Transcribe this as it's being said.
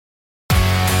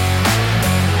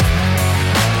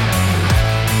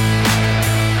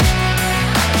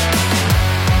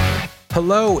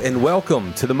Hello and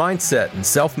welcome to the Mindset and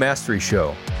Self-Mastery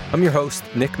Show. I'm your host,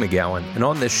 Nick McGowan, and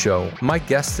on this show, my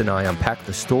guests and I unpack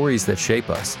the stories that shape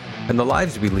us and the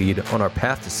lives we lead on our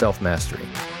path to self-mastery.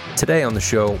 Today on the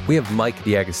show, we have Mike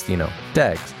D'Agostino,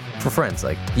 Dags, for friends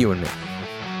like you and me.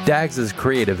 Dags is a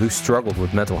creative who struggled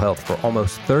with mental health for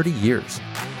almost 30 years,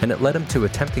 and it led him to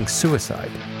attempting suicide.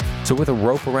 So with a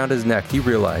rope around his neck, he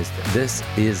realized this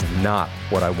is not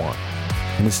what I want.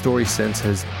 And his story since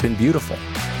has been beautiful.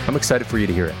 I'm excited for you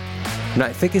to hear it. And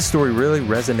I think his story really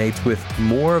resonates with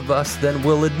more of us than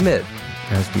we'll admit,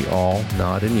 as we all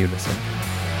nod in unison.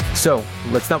 So,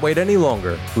 let's not wait any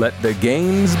longer. Let the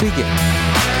games begin.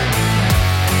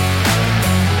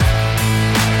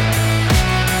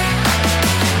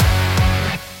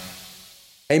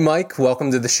 Hey Mike,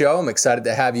 welcome to the show. I'm excited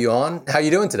to have you on. How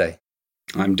you doing today?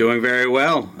 I'm doing very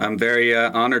well. I'm very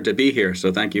honored to be here,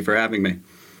 so thank you for having me.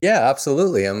 Yeah,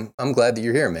 absolutely. I'm glad that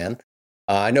you're here, man.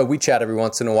 I know we chat every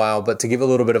once in a while, but to give a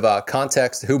little bit of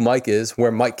context to who Mike is,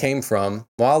 where Mike came from,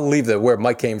 well, I'll leave the where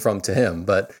Mike came from to him,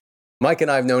 but Mike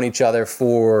and I have known each other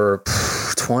for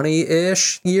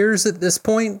 20-ish years at this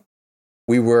point.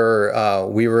 We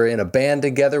were in a band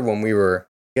together when we were,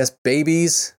 I guess,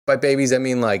 babies. By babies, I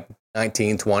mean like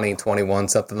 19, 20, 21,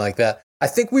 something like that. I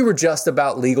think we were just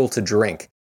about legal to drink,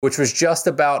 which was just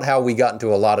about how we got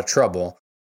into a lot of trouble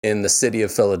in the city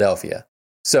of Philadelphia.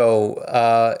 So,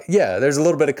 there's a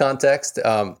little bit of context.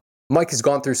 Mike has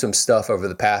gone through some stuff over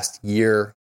the past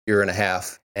year and a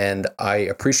half, and I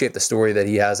appreciate the story that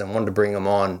he has and wanted to bring him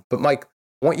on. But Mike,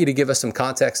 I want you to give us some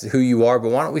context to who you are,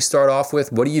 but why don't we start off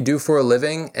with what do you do for a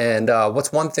living, and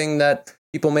what's one thing that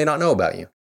people may not know about you?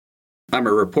 I'm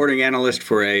a reporting analyst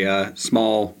for a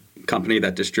small company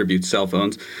that distributes cell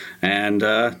phones, and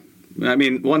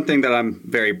one thing that I'm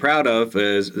very proud of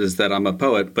is that I'm a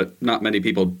poet, but not many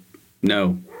people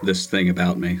know this thing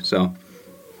about me, so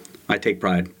I take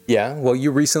pride. Yeah, well,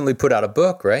 you recently put out a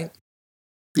book, right?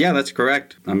 Yeah, that's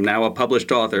correct. I'm now a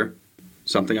published author,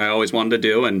 something I always wanted to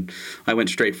do, and I went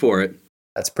straight for it.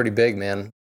 That's pretty big, man.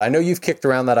 I know you've kicked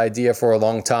around that idea for a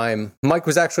long time. Mike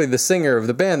was actually the singer of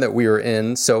the band that we were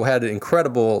in, so had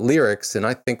incredible lyrics, and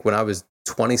I think when I was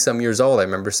 20-some years old, I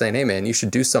remember saying, hey, man, you should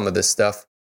do some of this stuff,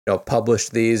 publish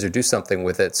these or do something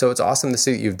with it. So it's awesome to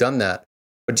see that you've done that.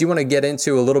 But do you want to get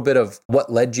into a little bit of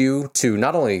what led you to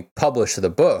not only publish the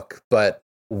book, but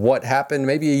what happened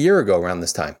maybe a year ago around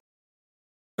this time?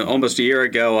 Almost a year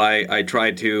ago, I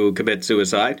tried to commit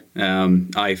suicide.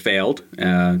 I failed,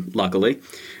 luckily.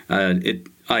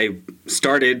 I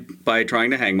started by trying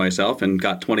to hang myself and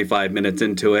got 25 minutes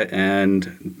into it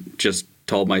and just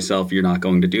told myself, you're not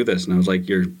going to do this. And I was like,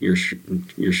 you're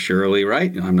surely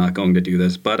right. I'm not going to do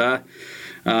this. But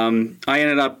I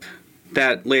ended up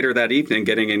later that evening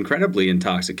getting incredibly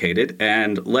intoxicated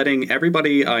and letting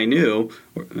everybody I knew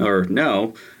or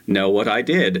know what I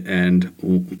did, and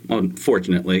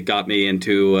unfortunately got me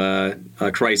into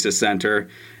a crisis center,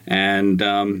 and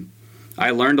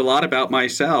I learned a lot about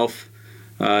myself,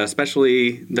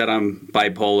 especially that I'm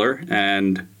bipolar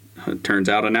and it turns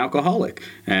out an alcoholic.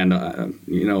 And a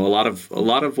lot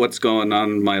of what's going on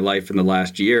in my life in the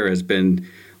last year has been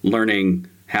learning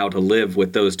how to live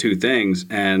with those two things.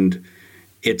 And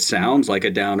it sounds like a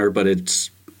downer, but it's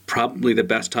probably the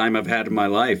best time I've had in my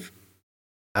life.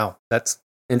 Wow, that's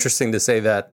interesting to say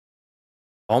that.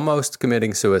 Almost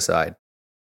committing suicide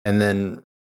and then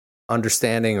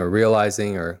understanding or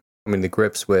realizing or coming to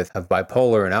grips with have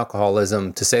bipolar and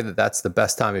alcoholism, to say that that's the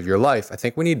best time of your life. I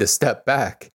think we need to step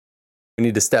back. We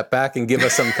need to step back and give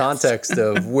us some context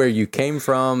of where you came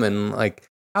from and like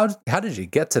how did you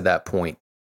get to that point?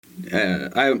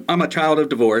 I'm a child of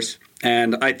divorce,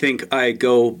 and I think I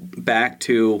go back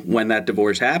to when that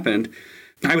divorce happened.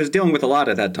 I was dealing with a lot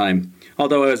at that time,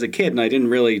 although I was a kid and I didn't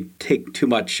really take too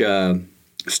much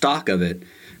stock of it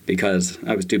because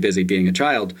I was too busy being a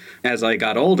child. As I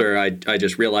got older, I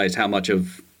just realized how much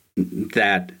of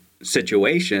that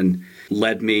situation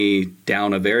led me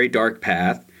down a very dark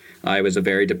path. I was a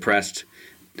very depressed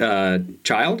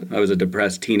child. I was a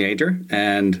depressed teenager,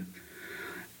 and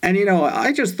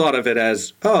I just thought of it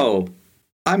as,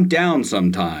 I'm down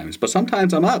sometimes, but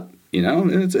sometimes I'm up.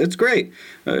 It's great.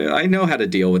 I know how to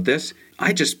deal with this.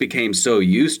 I just became so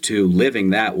used to living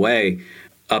that way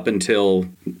up until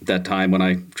that time when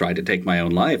I tried to take my own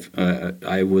life.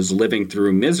 I was living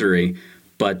through misery,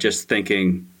 but just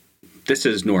thinking, this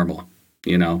is normal,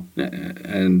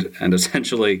 and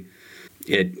essentially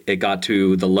it got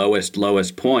to the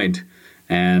lowest point.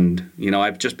 And,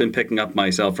 I've just been picking up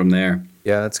myself from there.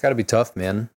 Yeah, it's got to be tough,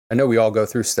 man. I know we all go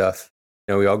through stuff.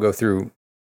 We all go through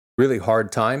really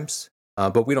hard times,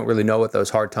 but we don't really know what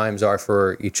those hard times are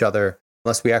for each other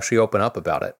unless we actually open up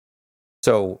about it.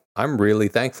 So I'm really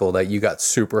thankful that you got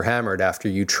super hammered after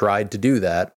you tried to do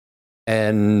that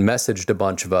and messaged a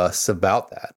bunch of us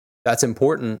about that. That's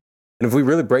important. And if we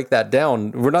really break that down,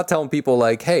 we're not telling people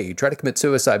like, hey, try to commit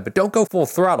suicide, but don't go full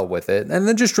throttle with it. And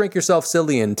then just drink yourself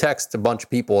silly and text a bunch of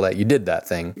people that you did that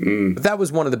thing. But that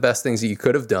was one of the best things that you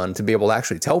could have done, to be able to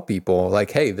actually tell people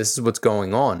like, hey, this is what's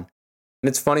going on. And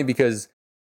it's funny because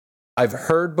I've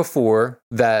heard before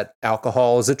that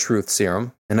alcohol is a truth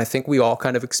serum. And I think we all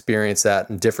kind of experience that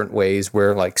in different ways,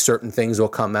 where like certain things will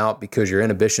come out because your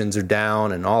inhibitions are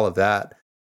down and all of that.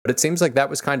 But it seems like that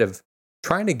was kind of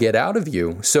trying to get out of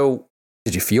you. So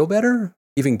did you feel better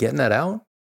even getting that out?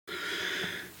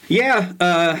 Yeah,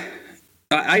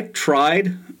 I've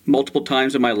tried multiple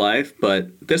times in my life, but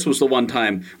this was the one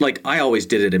time, like, I always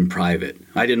did it in private.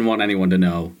 I didn't want anyone to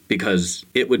know, because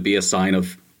it would be a sign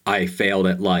of I failed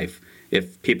at life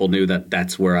if people knew that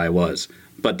that's where I was.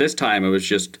 But this time it was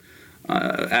just,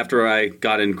 after I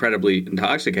got incredibly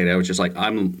intoxicated, I was just like,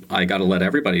 I got to let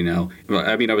everybody know.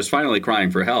 I mean, I was finally crying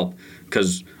for help,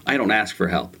 because I don't ask for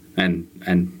help. And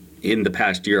in the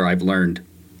past year, I've learned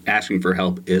asking for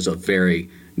help is a very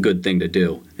good thing to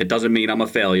do. It doesn't mean I'm a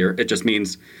failure. It just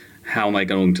means, how am I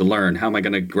going to learn? How am I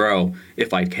going to grow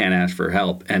if I can't ask for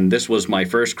help? And this was my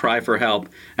first cry for help,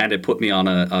 and it put me on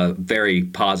a very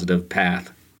positive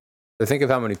path. So think of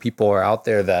how many people are out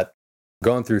there that are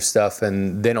going through stuff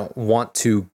and they don't want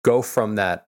to go from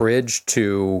that bridge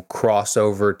to cross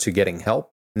over to getting help.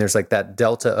 And there's like that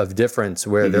delta of difference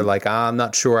where they're like, I'm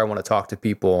not sure I want to talk to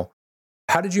people.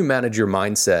 How did you manage your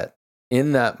mindset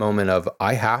in that moment of,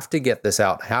 I have to get this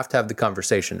out, I have to have the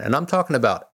conversation? And I'm talking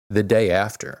about the day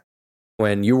after,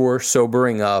 when you were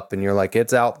sobering up and you're like,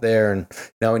 it's out there and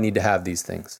now we need to have these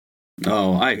things.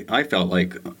 Oh, I felt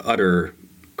like utter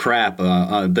crap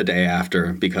the day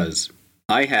after, because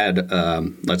I had,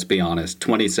 let's be honest,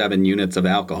 27 units of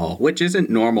alcohol, which isn't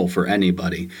normal for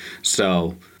anybody.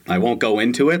 So I won't go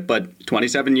into it, but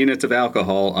 27 units of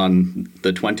alcohol on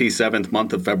the 27th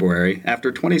month of February.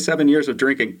 After 27 years of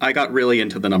drinking, I got really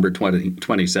into the number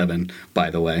 27, by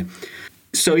the way.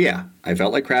 So yeah, I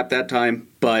felt like crap that time,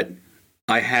 but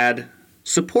I had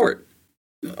support.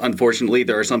 Unfortunately,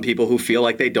 there are some people who feel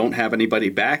like they don't have anybody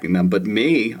backing them. But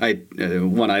me,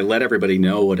 when I let everybody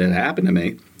know what had happened to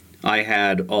me, I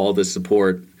had all the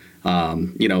support.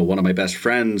 One of my best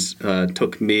friends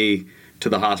took me to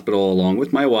the hospital along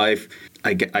with my wife.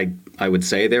 I would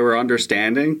say they were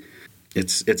understanding.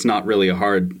 It's not really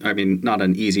not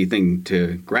an easy thing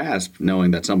to grasp,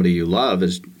 knowing that somebody you love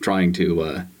is trying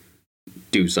to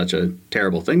do such a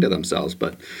terrible thing to themselves.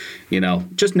 But,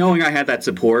 just knowing I had that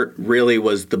support really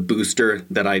was the booster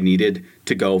that I needed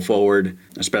to go forward,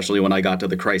 especially when I got to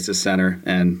the crisis center.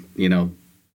 And,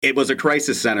 it was a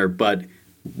crisis center, but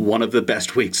one of the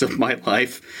best weeks of my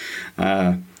life,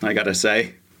 I got to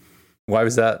say. Why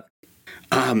was that?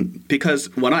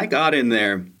 Because when I got in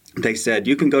there, they said,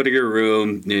 you can go to your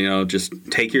room, just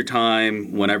take your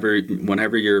time whenever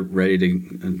you're ready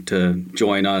to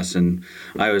join us. And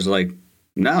I was like,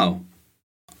 no,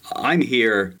 I'm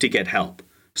here to get help.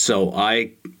 So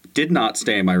I did not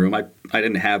stay in my room. I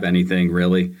didn't have anything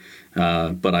really,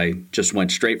 but I just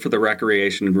went straight for the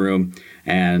recreation room,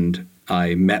 and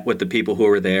I met with the people who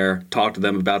were there, talked to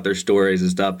them about their stories and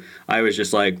stuff. I was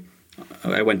just like,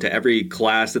 I went to every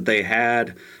class that they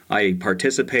had. I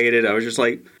participated. I was just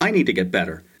like, I need to get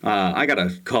better. I got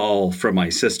a call from my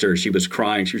sister. She was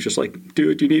crying. She was just like,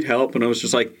 dude, you need help? And I was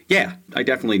just like, yeah, I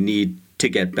definitely need to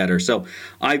get better. So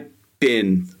I've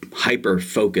been hyper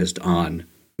focused on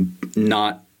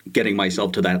not getting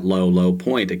myself to that low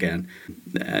point again.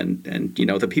 And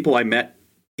the people I met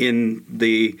in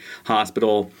the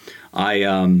hospital, I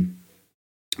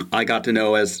got to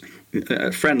know as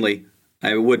friendly.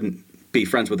 I wouldn't be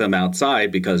friends with them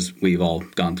outside because we've all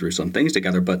gone through some things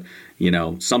together. But,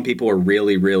 some people are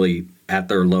really, really at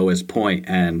their lowest point.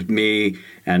 And me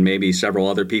and maybe several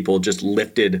other people just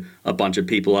lifted a bunch of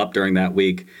people up during that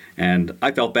week. And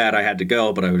I felt bad I had to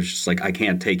go, but I was just like, I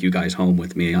can't take you guys home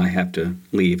with me. I have to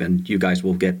leave, and you guys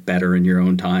will get better in your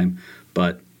own time.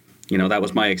 But, that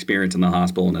was my experience in the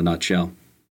hospital in a nutshell.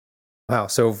 Wow.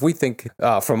 So if we think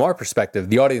from our perspective,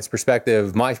 the audience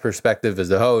perspective, my perspective as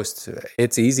the host,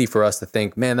 it's easy for us to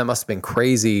think, man, that must have been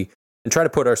crazy, and try to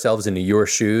put ourselves into your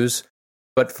shoes.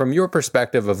 But from your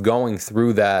perspective of going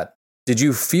through that, did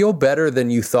you feel better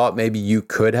than you thought maybe you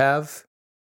could have?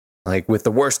 Like with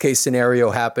the worst case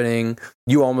scenario happening,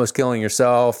 you almost killing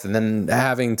yourself and then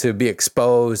having to be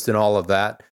exposed and all of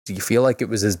that. Do you feel like it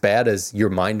was as bad as your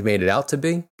mind made it out to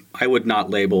be? I would not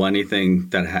label anything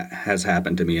that has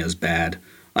happened to me as bad.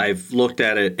 I've looked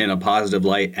at it in a positive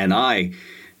light, and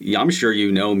I'm sure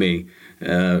you know me.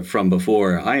 from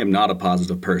before, I am not a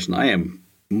positive person. I am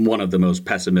one of the most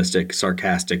pessimistic,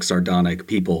 sarcastic, sardonic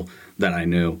people that I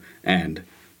knew. And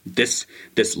this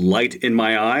light in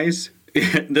my eyes,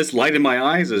 this light in my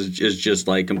eyes is just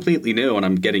like completely new, and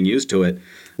I'm getting used to it.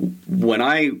 When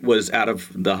I was out of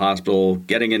the hospital,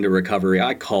 getting into recovery,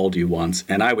 I called you once,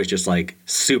 and I was just like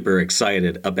super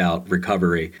excited about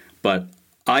recovery. But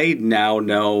I now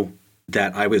know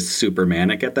that I was super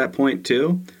manic at that point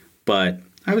too, but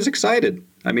I was excited.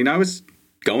 I mean, I was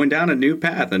going down a new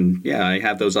path, and yeah, I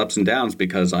have those ups and downs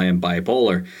because I am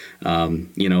bipolar.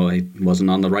 I wasn't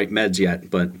on the right meds yet,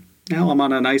 but now I'm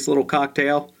on a nice little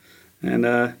cocktail and,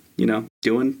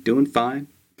 doing fine.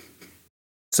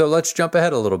 So let's jump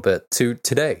ahead a little bit to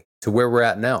today, to where we're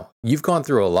at now. You've gone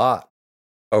through a lot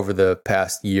over the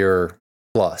past year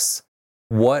plus.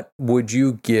 What would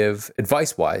you give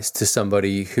advice-wise to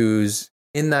somebody who's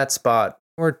in that spot,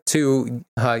 or to,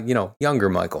 younger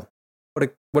Michael?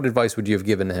 What advice would you have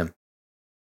given to him?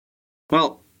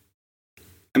 Well,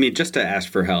 I mean, just to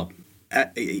ask for help.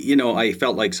 I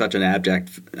felt like such an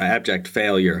abject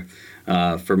failure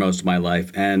for most of my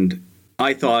life, and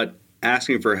I thought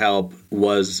asking for help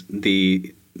was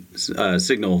the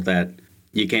signal that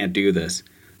you can't do this.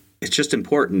 It's just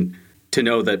important to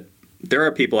know that there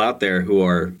are people out there who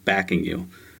are backing you.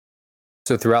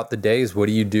 So throughout the days, what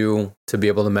do you do to be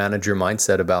able to manage your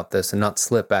mindset about this and not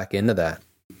slip back into that?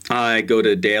 I go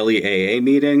to daily AA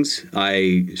meetings.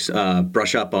 I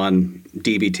brush up on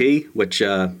DBT, which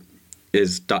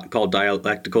is called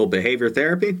dialectical behavior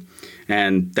therapy.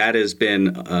 And that has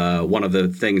been one of the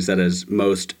things that has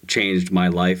most changed my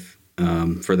life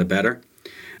for the better.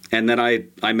 And then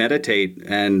I meditate,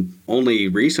 and only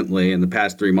recently, in the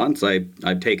past 3 months,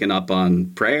 I've taken up on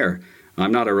prayer.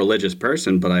 I'm not a religious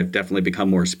person, but I've definitely become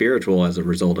more spiritual as a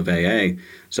result of AA.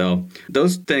 So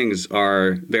those things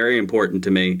are very important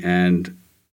to me. And,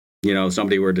 if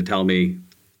somebody were to tell me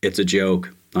it's a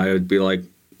joke, I would be like,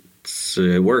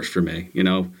 it works for me.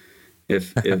 There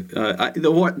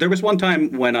was one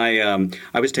time when I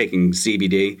was taking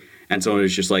CBD, and someone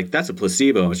was just like, that's a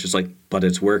placebo. It's just like, but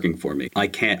it's working for me. I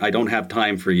don't have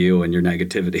time for you and your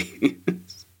negativity.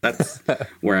 That's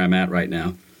where I'm at right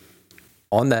now.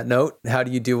 On that note, how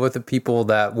do you deal with the people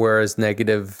that were as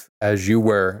negative as you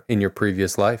were in your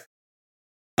previous life?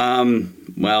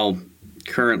 Well,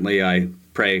 currently I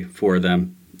pray for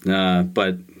them.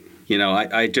 But,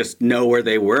 I just know where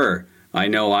they were. I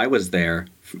know I was there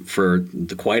for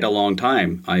quite a long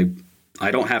time.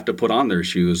 I don't have to put on their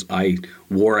shoes. I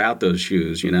wore out those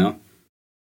shoes,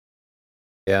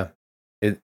 Yeah.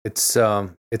 It's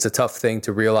a tough thing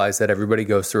to realize that everybody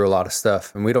goes through a lot of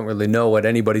stuff, and we don't really know what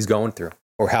anybody's going through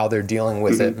or how they're dealing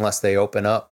with it unless they open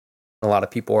up. A lot of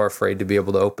people are afraid to be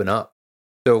able to open up.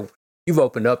 So you've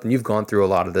opened up and you've gone through a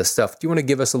lot of this stuff. Do you want to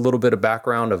give us a little bit of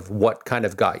background of what kind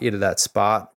of got you to that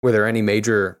spot? Were there any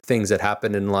major things that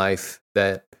happened in life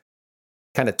that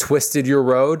kind of twisted your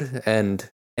road and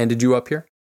ended you up here?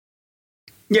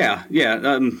 Yeah.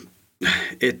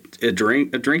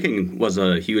 Drinking was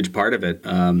a huge part of it,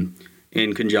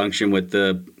 in conjunction with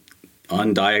the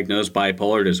undiagnosed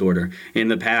bipolar disorder. In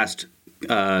the past,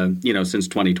 since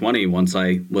 2020, once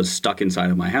I was stuck inside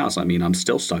of my house, I mean, I'm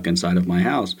still stuck inside of my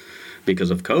house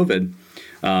because of COVID.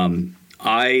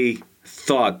 I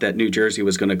thought that New Jersey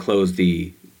was going to close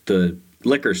the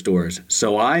liquor stores.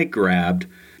 So I grabbed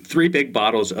 3 big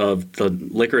bottles of the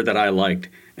liquor that I liked,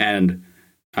 and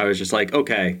I was just like,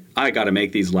 okay, I got to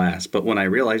make these last. But when I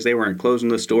realized they weren't closing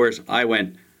the stores, I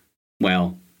went,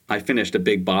 well, I finished a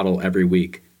big bottle every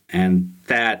week. And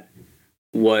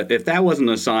if that wasn't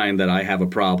a sign that I have a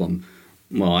problem,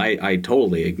 well, I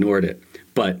totally ignored it.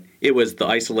 But it was the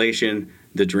isolation,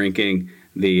 the drinking,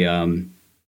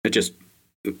 just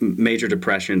major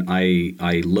depression.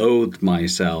 I loathed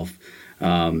myself.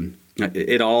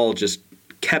 It all just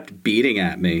kept beating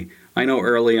at me. I know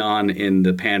early on in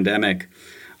the pandemic,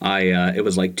 it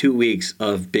was like 2 weeks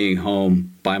of being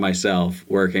home by myself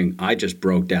working. I just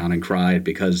broke down and cried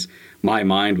because my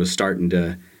mind was starting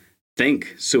to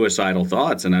think suicidal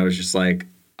thoughts. And I was just like,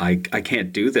 I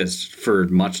can't do this for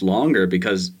much longer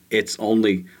because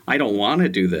I don't want to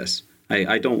do this.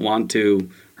 I don't want to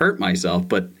hurt myself.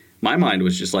 But my mind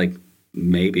was just like,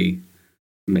 maybe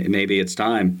it's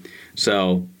time.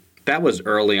 So that was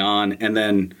early on. And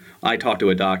then I talked to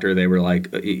a doctor. They were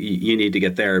like, you need to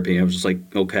get therapy. I was just like,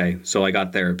 okay. So I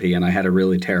got therapy, and I had a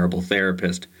really terrible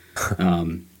therapist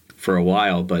for a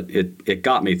while, but it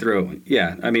got me through.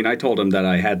 Yeah. I mean, I told him that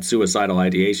I had suicidal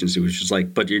ideations. He was just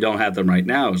like, but you don't have them right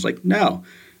now. I was like, no.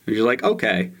 And he's like,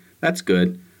 okay, that's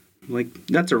good. I'm like,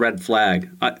 that's a red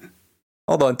flag.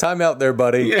 Hold on. Time out there,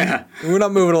 buddy. Yeah. We're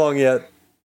not moving along yet.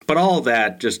 But all of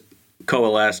that just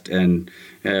coalesced and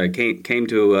came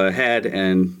to a head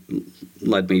and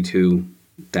led me to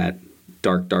that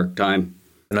dark time.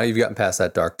 Now you've gotten past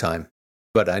that dark time,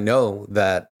 but I know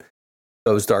that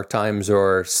those dark times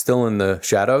are still in the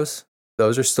shadows.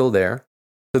 Those are still there.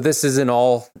 So this isn't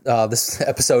all, this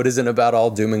episode isn't about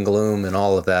all doom and gloom and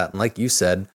all of that. And like you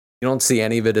said, you don't see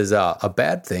any of it as a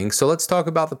bad thing. So let's talk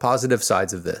about the positive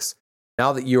sides of this.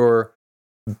 Now that you're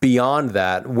beyond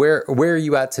that, where are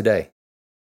you at today?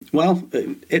 Well,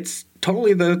 it's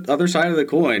totally the other side of the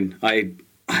coin. I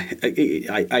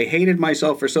hated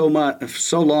myself for so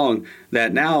long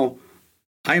that now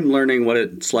I'm learning what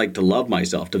it's like to love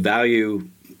myself, to value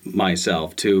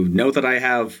myself, to know that I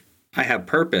have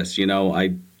purpose. You know,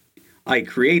 I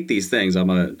create these things. I'm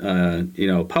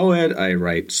a poet. I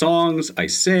write songs. I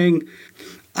sing.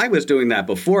 I was doing that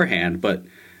beforehand, but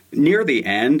near the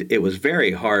end, it was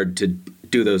very hard to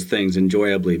do those things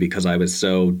enjoyably because I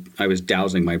was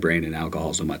dousing my brain in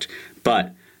alcohol so much.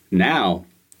 But now,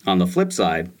 on the flip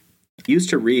side, used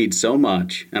to read so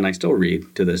much, and I still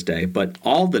read to this day, but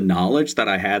all the knowledge that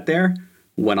I had there,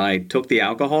 when I took the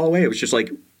alcohol away, it was just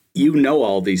like, you know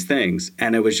all these things.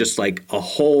 And it was just like a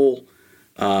whole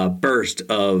burst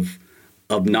of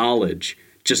knowledge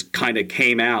just kind of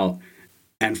came out.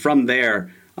 And from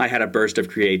there, I had a burst of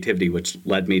creativity, which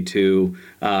led me to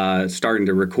starting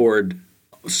to record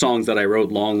songs that I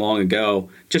wrote long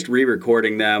ago, just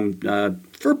re-recording them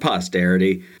for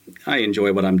posterity. I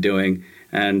enjoy what I'm doing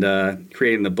and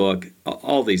creating the book,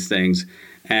 all these things.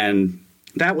 And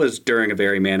that was during a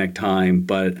very manic time,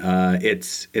 but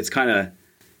it's kind of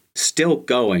still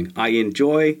going. I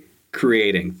enjoy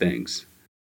creating things.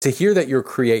 To hear that your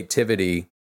creativity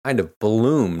kind of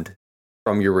bloomed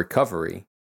from your recovery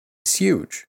is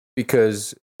huge,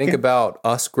 because think about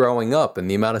us growing up and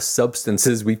the amount of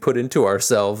substances we put into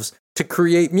ourselves to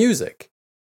create music.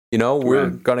 You know, we're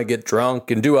going to get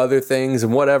drunk and do other things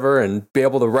and whatever and be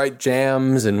able to write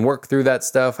jams and work through that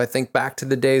stuff. I think back to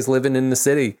the days living in the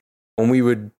city when we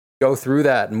would go through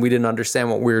that and we didn't understand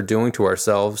what we were doing to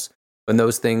ourselves, when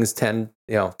those things tend,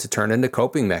 to turn into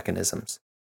coping mechanisms.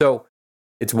 So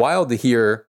it's wild to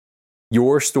hear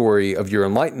your story of your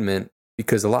enlightenment,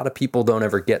 because a lot of people don't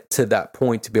ever get to that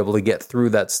point to be able to get through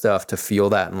that stuff, to feel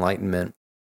that enlightenment.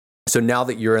 So now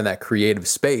that you're in that creative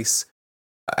space,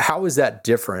 how is that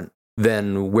different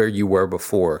than where you were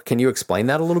before? Can you explain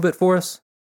that a little bit for us?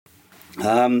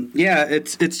 Yeah,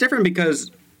 it's different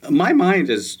because my mind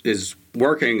is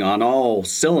working on all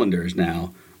cylinders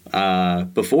now.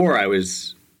 Before I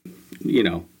was,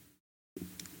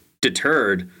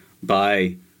 deterred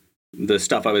by the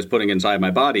stuff I was putting inside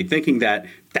my body, thinking that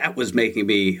was making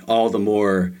me all the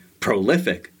more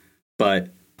prolific. But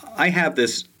I have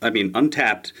this,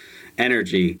 untapped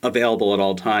energy available at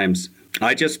all times.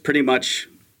 I just pretty much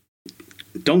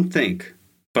don't think,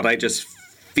 but I just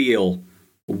feel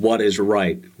what is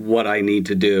right, what I need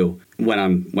to do when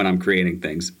I'm creating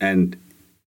things. And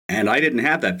I didn't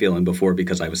have that feeling before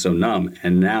because I was so numb.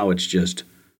 And now it's just,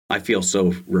 I feel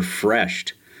so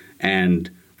refreshed. And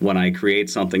when I create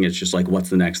something, it's just like, what's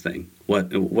the next thing?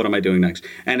 What am I doing next?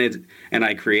 And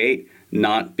I create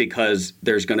not because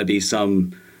there's going to be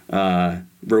some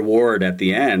reward at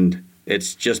the end.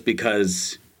 It's just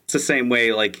because it's the same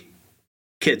way like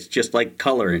kids just like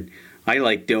coloring. I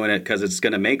like doing it because it's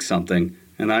going to make something,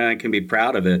 and I can be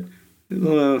proud of it.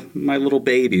 My little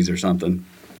babies or something.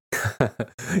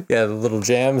 Yeah, the little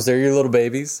jams, they're your little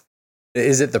babies.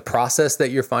 Is it the process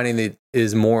that you're finding that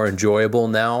is more enjoyable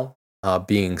now,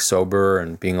 being sober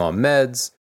and being on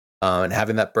meds and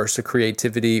having that burst of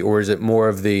creativity? Or is it more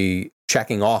of the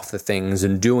checking off the things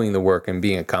and doing the work and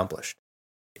being accomplished?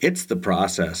 It's the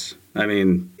process.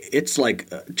 It's like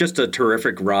just a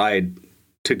terrific ride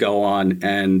to go on.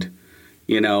 And,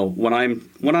 when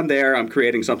I'm there, I'm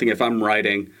creating something. If I'm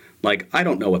writing, like, I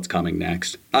don't know what's coming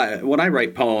next. When I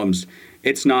write poems,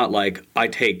 it's not like I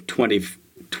take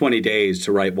 20 days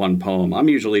to write one poem. I'm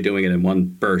usually doing it in one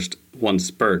burst, one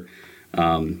spurt,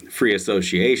 free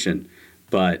association.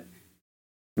 But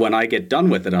when I get done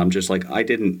with it, I'm just like,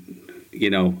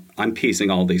 I'm piecing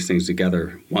all these things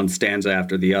together, one stanza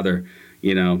after the other.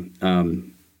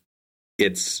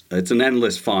 It's an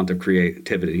endless font of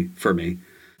creativity for me.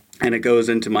 And it goes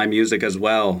into my music as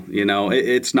well.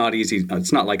 It's not easy.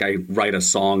 It's not like I write a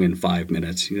song in 5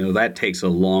 minutes. That takes a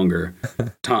longer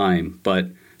time. But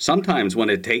sometimes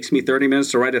when it takes me 30 minutes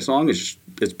to write a song, it's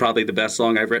probably the best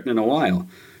song I've written in a while.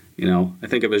 I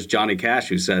think it was Johnny Cash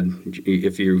who said,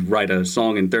 if you write a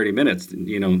song in 30 minutes,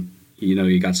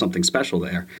 you got something special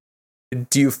there.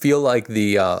 Do you feel like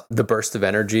the burst of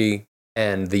energy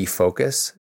and the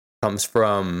focus comes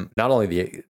from not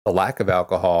only the lack of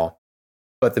alcohol,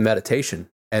 but the meditation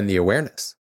and the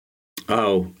awareness.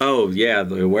 Oh, yeah,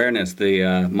 the awareness,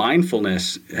 the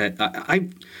mindfulness.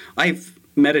 I've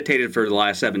meditated for the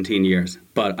last 17 years,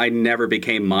 but I never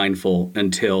became mindful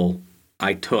until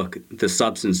I took the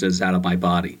substances out of my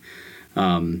body.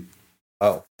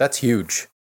 Oh, that's huge.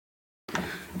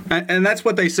 And that's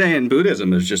what they say in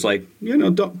Buddhism is just like,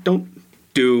 don't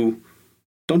do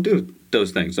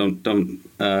those things. Don't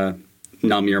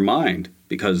numb your mind,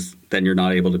 because then you're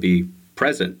not able to be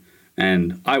present.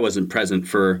 And I wasn't present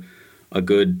for a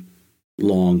good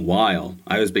long while.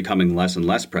 I was becoming less and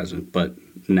less present, but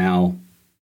now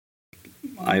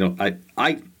I don't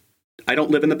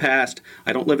live in the past.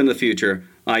 I don't live in the future.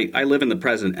 I live in the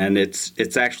present, and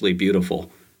it's actually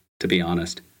beautiful, to be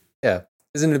honest. Yeah.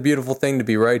 Isn't it a beautiful thing to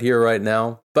be right here, right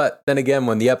now? But then again,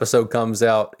 when the episode comes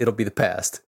out, it'll be the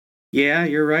past. Yeah,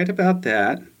 you're right about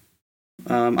that.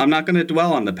 I'm not going to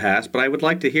dwell on the past, but I would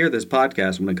like to hear this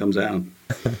podcast when it comes out.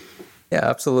 Yeah,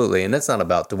 absolutely. And it's not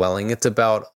about dwelling. It's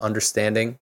about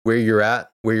understanding where you're at,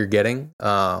 where you're getting,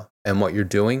 and what you're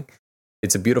doing.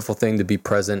 It's a beautiful thing to be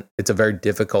present. It's a very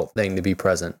difficult thing to be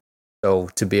present. So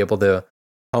to be able to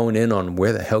hone in on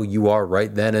where the hell you are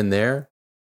right then and there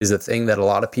is a thing that a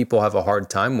lot of people have a hard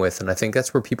time with. And I think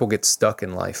that's where people get stuck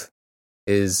in life,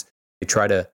 is they try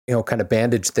to, kind of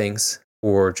bandage things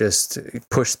or just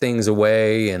push things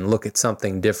away and look at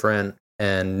something different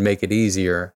and make it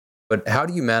easier. But how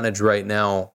do you manage right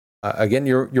now, again,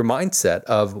 your mindset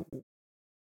of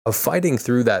fighting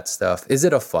through that stuff? Is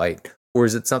it a fight, or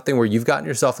is it something where you've gotten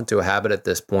yourself into a habit at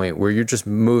this point where you're just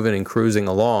moving and cruising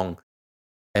along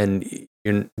and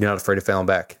you're not afraid of falling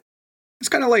back? It's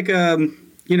kind of like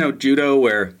judo,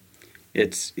 where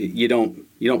it's you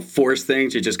don't force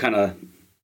things, you just kind of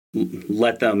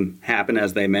let them happen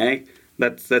as they may.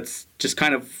 That's just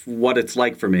kind of what it's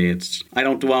like for me. I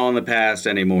don't dwell on the past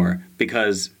anymore,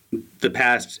 because the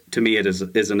past to me is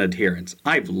an adherence.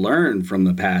 I've learned from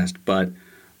the past, but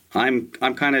I'm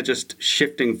kind of just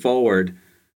shifting forward,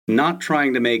 not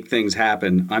trying to make things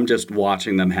happen. I'm just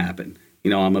watching them happen.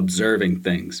 I'm observing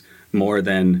things more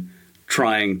than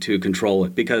trying to control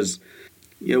it, because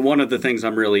one of the things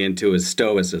I'm really into is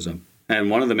stoicism. And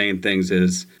one of the main things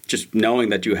is just knowing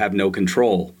that you have no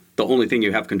control. The only thing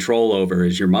you have control over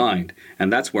is your mind.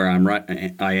 And that's where I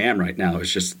am right now,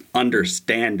 is just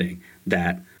understanding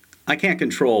that I can't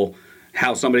control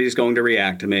how somebody's going to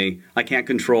react to me. I can't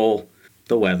control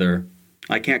the weather.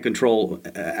 I can't control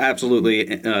absolutely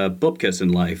bupkis in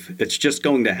life. It's just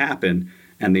going to happen.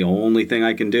 And the only thing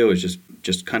I can do is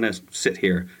just kind of sit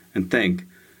here and think,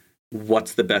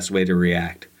 what's the best way to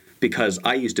react? Because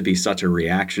I used to be such a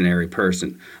reactionary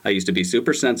person. I used to be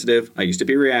super sensitive. I used to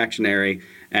be reactionary.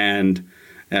 And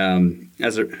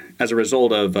as a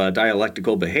result of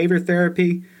dialectical behavior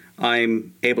therapy,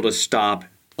 I'm able to stop,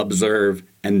 observe,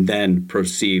 and then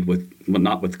proceed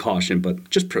not with caution, but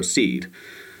just proceed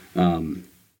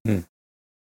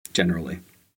generally.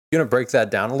 You going to break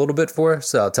that down a little bit for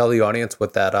us? Tell the audience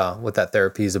what that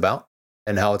therapy is about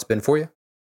and how it's been for you.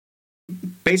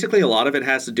 Basically, a lot of it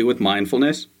has to do with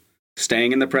mindfulness,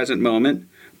 staying in the present moment,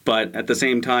 but at the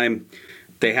same time,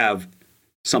 they have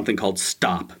something called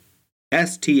STOP.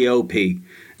 S-T-O-P.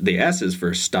 The S is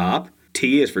for stop,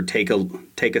 T is for take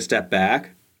a step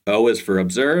back, O is for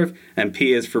observe, and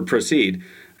P is for proceed.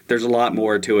 There's a lot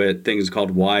more to it, things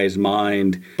called wise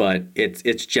mind, but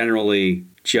it's generally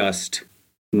just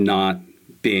not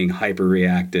being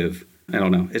hyper-reactive. I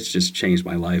don't know. It's just changed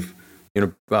my life.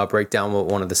 You know, break down what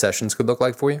one of the sessions could look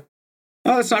like for you?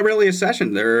 Oh, it's not really a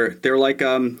session. They're like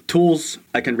tools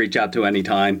I can reach out to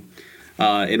anytime.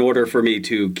 In order for me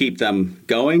to keep them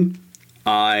going,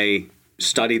 I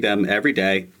study them every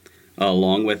day,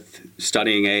 along with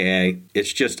studying AA.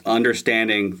 It's just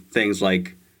understanding things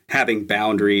like having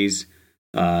boundaries,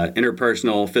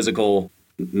 interpersonal, physical,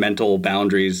 mental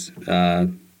boundaries.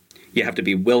 You have to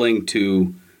be willing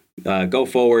to go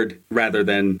forward rather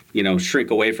than, shrink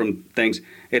away from things.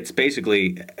 It's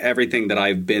basically everything that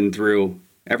I've been through,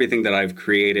 everything that I've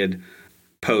created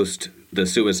post the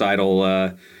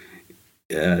suicidal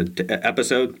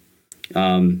episode.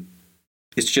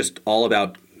 It's just all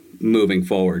about moving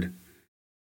forward.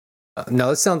 No,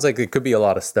 it sounds like it could be a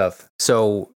lot of stuff.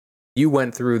 So you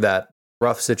went through that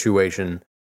rough situation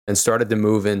and started to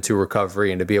move into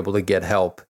recovery and to be able to get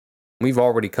help. We've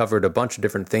already covered a bunch of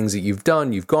different things that you've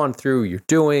done, you've gone through, you're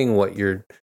doing, what you're,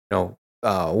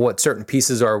 what certain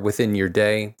pieces are within your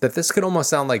day, that this could almost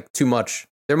sound like too much.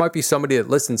 There might be somebody that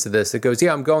listens to this that goes,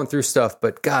 yeah, I'm going through stuff,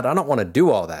 but God, I don't want to do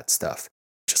all that stuff.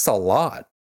 Just a lot.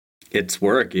 It's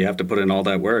work. You have to put in all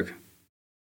that work.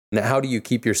 Now, how do you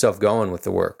keep yourself going with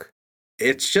the work?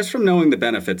 It's just from knowing the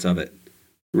benefits of it,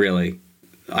 really.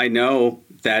 I know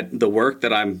that the work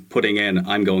that I'm putting in,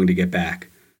 I'm going to get back.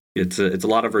 It's a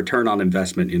lot of return on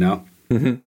investment, you know?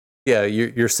 Mm-hmm. Yeah,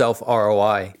 your self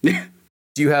ROI.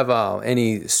 Do you have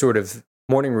any sort of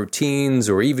morning routines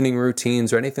or evening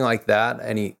routines or anything like that?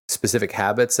 Any specific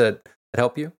habits that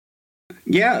help you?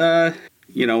 Yeah,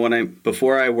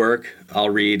 before I work, I'll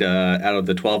read out of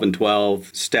the 12 and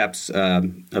 12 steps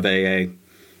of AA.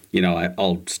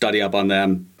 I'll study up on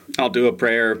them. I'll do a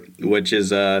prayer, which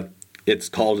is it's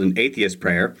called an atheist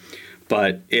prayer,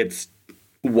 but it's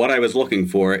what I was looking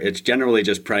for. It's generally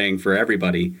just praying for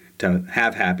everybody to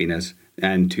have happiness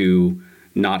and to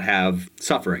not have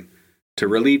suffering, to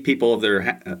relieve people of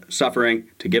their suffering,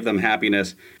 to give them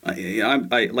happiness.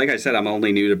 Like I said, I'm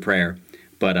only new to prayer,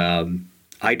 but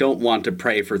I don't want to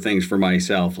pray for things for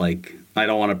myself. Like, I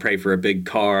don't want to pray for a big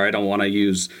car. I don't want to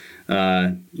use,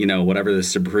 whatever the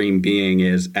supreme being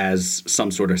is as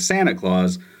some sort of Santa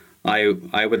Claus.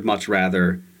 I would much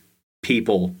rather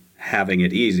people having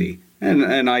it easy.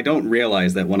 And I don't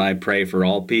realize that when I pray for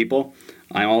all people,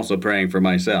 I'm also praying for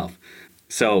myself.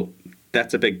 So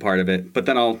that's a big part of it. But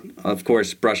then I'll, of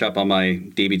course, brush up on my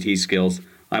DBT skills.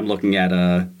 I'm looking at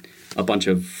a bunch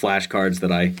of flashcards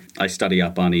that I study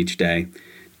up on each day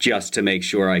just to make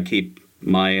sure I keep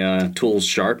my tools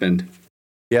sharpened.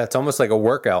 Yeah, it's almost like a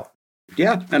workout.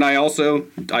 Yeah, and I also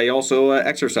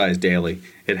exercise daily.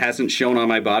 It hasn't shown on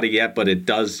my body yet, but it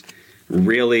does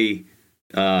really...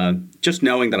 just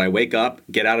knowing that I wake up,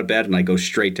 get out of bed, and I go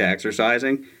straight to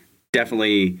exercising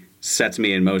definitely sets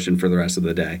me in motion for the rest of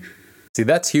the day. See,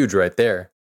 that's huge right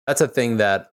there. That's a thing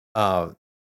that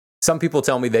some people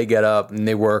tell me they get up and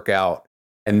they work out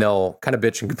and they'll kind of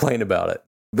bitch and complain about it.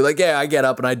 Be like, yeah, I get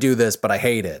up and I do this, but I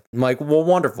hate it. I'm like, well,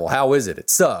 wonderful. How is it? It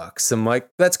sucks. I'm like,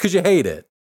 that's because you hate it.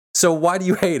 So why do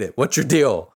you hate it? What's your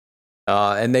deal?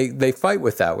 And they fight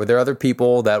with that. Where there are other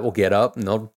people that will get up and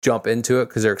they'll jump into it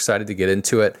because they're excited to get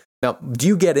into it. Now, do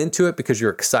you get into it because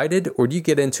you're excited, or do you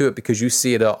get into it because you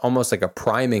see it almost like a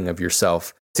priming of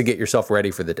yourself to get yourself ready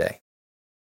for the day?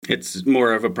 It's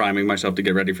more of a priming myself to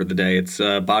get ready for the day. It's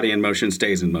body in motion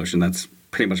stays in motion. That's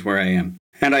pretty much where I am.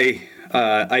 And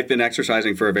I've been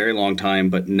exercising for a very long time,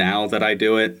 but now that I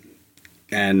do it,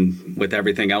 and with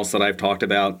everything else that I've talked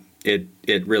about, it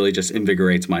really just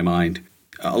invigorates my mind.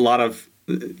 A lot of,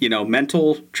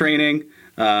 mental training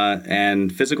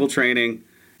and physical training,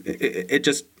 it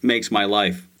just makes my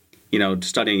life.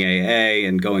 Studying AA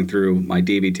and going through my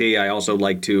DBT, I also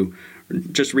like to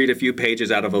just read a few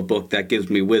pages out of a book that gives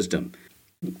me wisdom.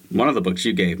 One of the books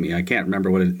you gave me, I can't remember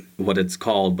what it's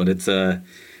called, but it's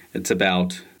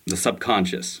about the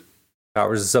subconscious.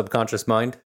 Powers of the subconscious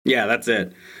mind? Yeah, that's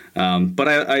it. But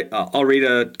I'll read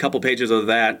a couple pages of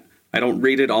that. I don't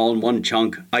read it all in one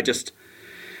chunk.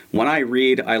 When I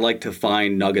read, I like to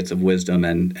find nuggets of wisdom,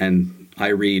 and I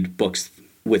read books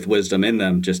with wisdom in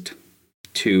them just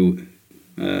to,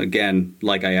 again,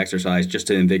 like I exercise, just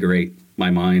to invigorate my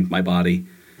mind, my body,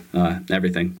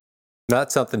 everything.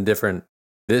 That's something different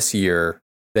this year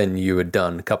than you had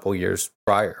done a couple years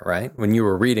prior, right? When you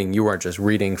were reading, you weren't just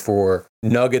reading for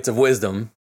nuggets of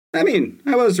wisdom. I mean,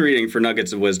 I was reading for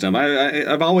nuggets of wisdom.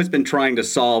 I've always been trying to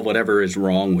solve whatever is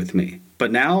wrong with me.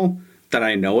 But now that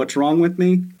I know what's wrong with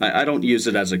me, I don't use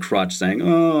it as a crutch saying,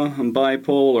 oh, I'm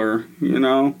bipolar,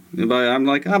 I'm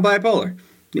like, I'm bipolar.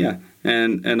 Yeah.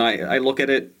 And I look at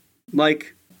it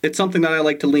like it's something that I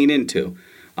like to lean into.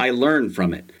 I learn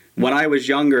from it. When I was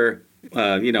younger,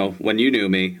 when you knew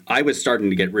me, I was starting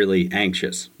to get really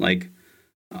anxious. Like,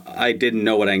 I didn't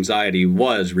know what anxiety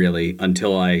was really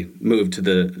until I moved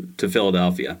to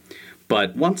Philadelphia.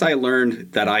 But once I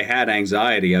learned that I had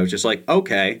anxiety, I was just like,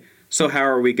 okay, so how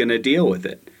are we going to deal with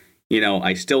it?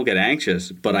 I still get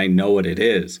anxious, but I know what it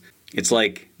is. It's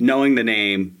like knowing the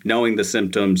name, knowing the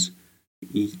symptoms,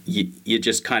 you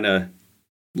just kind of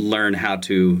learn how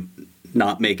to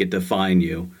not make it define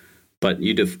you, but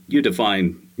you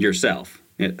define yourself,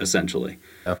 essentially.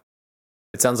 Yeah.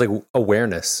 It sounds like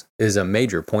awareness is a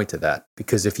major point to that,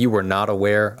 because if you were not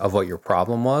aware of what your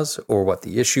problem was or what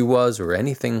the issue was or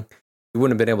anything, you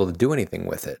wouldn't have been able to do anything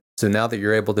with it. So now that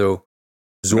you're able to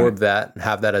absorb that and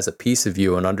have that as a piece of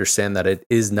you and understand that it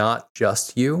is not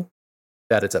just you,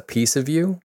 that it's a piece of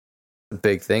you, it's a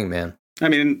big thing, man. I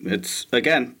mean, it's,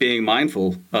 again, being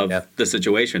mindful of the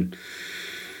situation.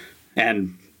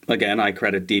 And again, I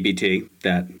credit DBT,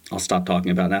 that I'll stop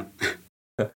talking about now.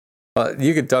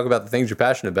 You could talk about the things you're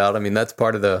passionate about. I mean, that's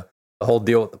part of the whole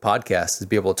deal with the podcast, is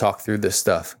be able to talk through this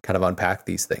stuff, kind of unpack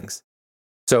these things.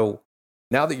 So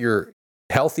now that you're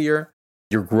healthier,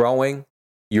 you're growing,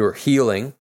 you're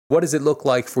healing, what does it look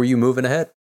like for you moving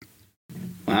ahead?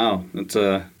 Wow,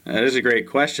 that is a great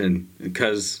question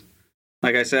because,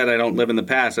 like I said, I don't live in the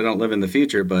past, I don't live in the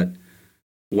future, but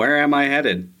where am I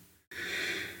headed?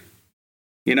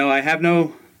 I have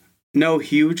no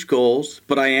huge goals,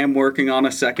 but I am working on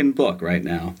a second book right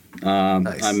now.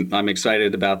 Nice. I'm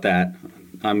excited about that.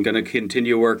 I'm going to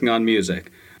continue working on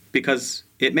music because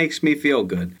it makes me feel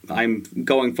good. I'm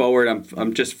going forward.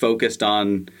 I'm just focused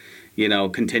on,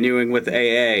 continuing with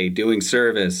AA, doing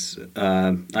service.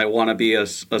 I want to be a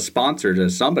sponsor to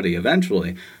somebody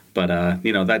eventually, but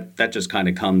that just kind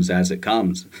of comes as it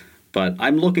comes. But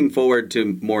I'm looking forward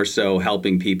to more so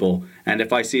helping people. And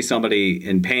if I see somebody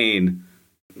in pain,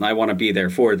 I want to be there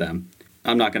for them.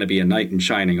 I'm not going to be a knight in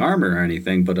shining armor or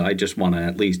anything, but I just want to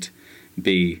at least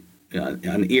be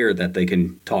an ear that they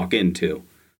can talk into,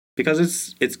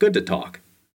 because it's good to talk.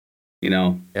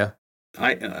 Yeah.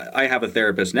 I have a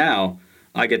therapist now.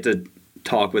 I get to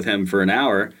talk with him for an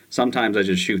hour. Sometimes I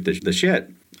just shoot the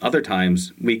shit. Other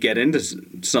times we get into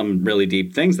some really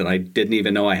deep things that I didn't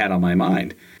even know I had on my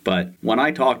mind. But when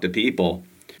I talk to people,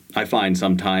 I find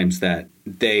sometimes that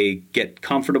they get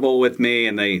comfortable with me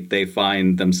and they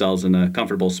find themselves in a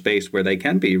comfortable space where they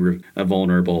can be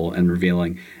vulnerable and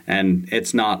revealing. And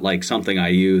it's not like something I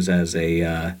use as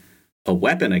a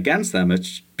weapon against them.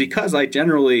 It's because I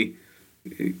generally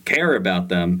care about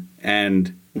them,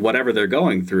 and whatever they're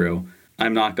going through,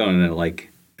 I'm not going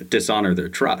to dishonor their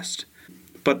trust.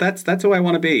 But that's who I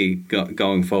want to be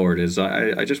going forward. Is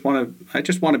I just want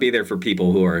to be there for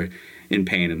people who are in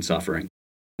pain and suffering.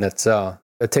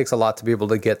 It takes a lot to be able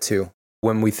to get to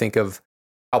when we think of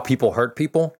how people hurt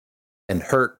people and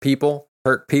hurt people.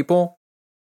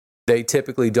 They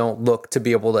typically don't look to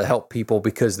be able to help people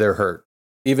because they're hurt.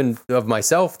 Even of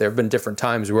myself, there have been different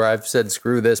times where I've said,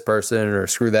 screw this person or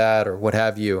screw that or what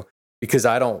have you, because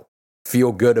I don't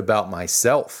feel good about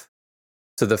myself.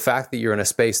 So the fact that you're in a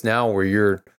space now where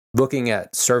you're looking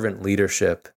at servant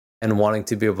leadership and wanting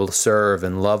to be able to serve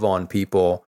and love on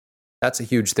people, that's a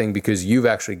huge thing, because you've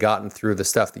actually gotten through the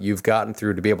stuff that you've gotten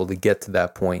through to be able to get to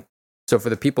that point. So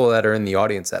for the people that are in the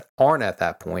audience that aren't at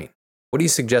that point, what do you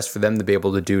suggest for them to be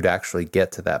able to do to actually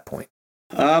get to that point?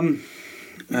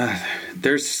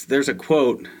 There's a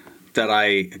quote that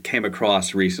I came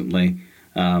across recently,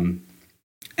 and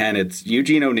it's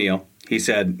Eugene O'Neill. He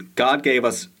said, "God gave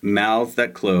us mouths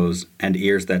that close and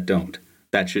ears that don't.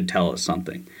 That should tell us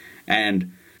something."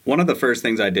 And one of the first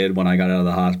things I did when I got out of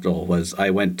the hospital was I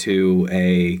went to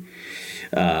a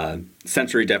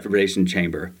sensory deprivation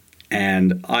chamber,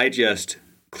 and I just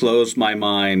closed my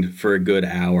mind for a good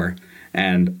hour.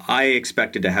 And I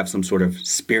expected to have some sort of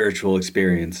spiritual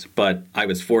experience, but I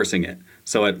was forcing it.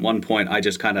 So at one point, I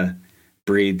just kind of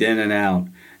breathed in and out,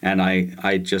 and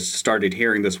I just started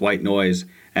hearing this white noise.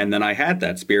 And then I had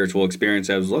that spiritual experience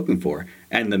I was looking for.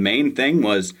 And the main thing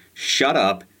was shut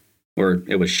up, or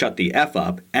it was shut the F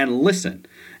up, and listen.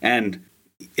 And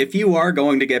if you are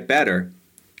going to get better,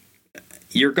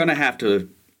 you're going to have to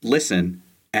listen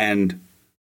and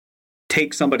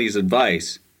take somebody's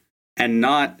advice and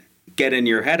not get in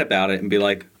your head about it and be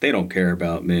like, they don't care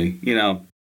about me.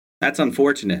 That's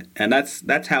unfortunate. And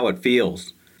that's how it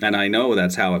feels. And I know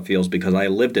that's how it feels because I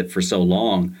lived it for so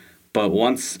long. But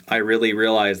once I really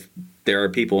realized there are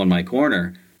people in my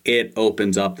corner, it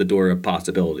opens up the door of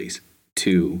possibilities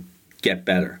to get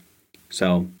better.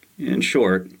 So, in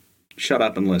short, shut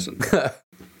up and listen.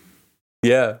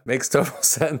 Yeah, makes total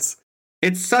sense.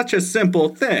 It's such a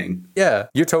simple thing. Yeah,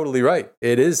 you're totally right.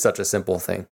 It is such a simple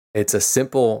thing. It's a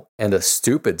simple and a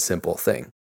stupid simple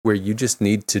thing where you just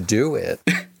need to do it.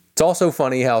 It's also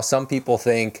funny how some people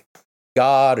think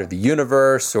God or the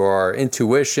universe or our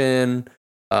intuition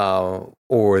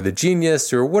or the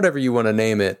genius or whatever you want to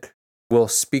name it will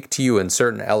speak to you in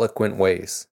certain eloquent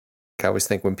ways. I always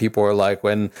think when people are like,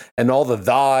 and all the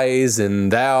thys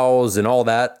and thous and all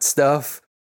that stuff,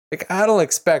 like I don't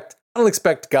expect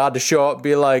God to show up and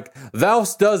be like, thou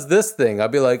does this thing.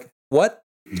 I'd be like, what?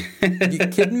 Are you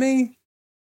kidding me?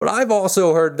 But I've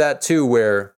also heard that too,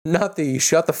 where not the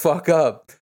shut the fuck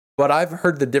up, but I've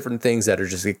heard the different things that are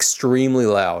just extremely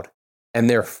loud and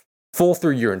they're full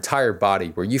through your entire body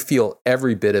where you feel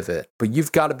every bit of it. But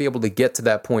you've got to be able to get to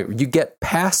that point where you get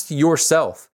past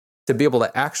yourself to be able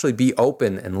to actually be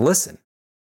open and listen.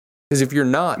 Because if you're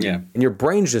not, and your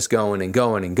brain's just going and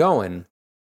going and going, and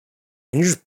you're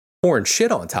just pouring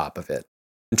shit on top of it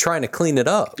and trying to clean it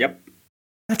up. Yep.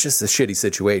 That's just a shitty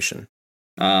situation.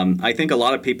 I think a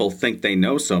lot of people think they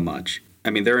know so much. I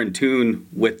mean, they're in tune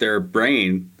with their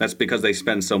brain. That's because they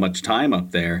spend so much time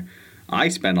up there. I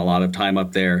spent a lot of time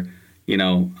up there.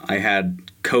 I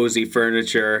had cozy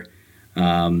furniture.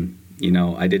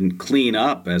 I didn't clean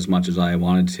up as much as I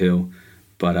wanted to.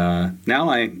 But now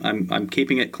I'm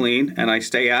keeping it clean, and I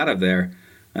stay out of there.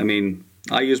 I mean,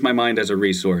 I use my mind as a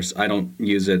resource. I don't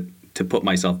use it to put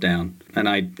myself down. And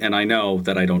I know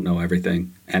that I don't know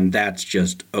everything, and that's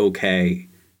just okay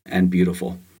and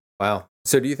beautiful. Wow.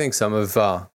 So do you think some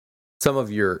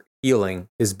of your healing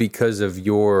is because of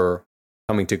your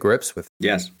coming to grips with?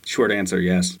 Yes. Short answer,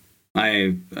 yes.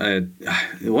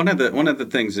 One of the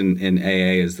things in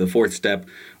AA is the fourth step,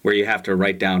 where you have to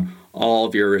write down all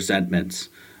of your resentments.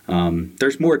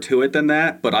 There's more to it than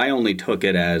that, but I only took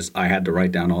it as I had to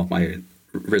write down all of my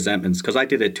resentments because I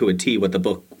did it to a T what the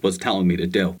book was telling me to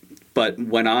do. But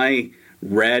when I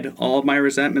read all of my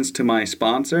resentments to my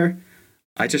sponsor,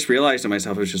 I just realized to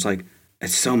myself, it was just like,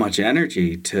 it's so much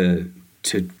energy to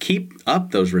keep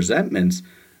up those resentments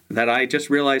that I just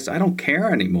realized I don't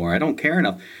care anymore. I don't care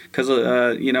enough because,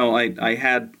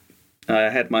 I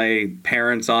had my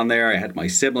parents on there. I had my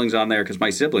siblings on there because my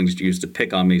siblings used to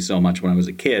pick on me so much when I was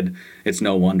a kid. It's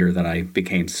no wonder that I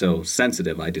became so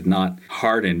sensitive. I did not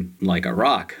harden like a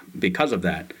rock because of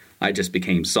that. I just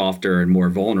became softer and more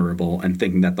vulnerable and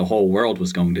thinking that the whole world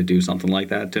was going to do something like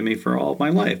that to me for all of my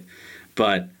life.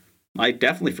 But I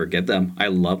definitely forgive them. I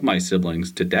love my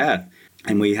siblings to death.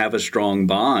 And we have a strong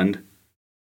bond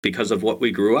because of what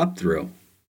we grew up through.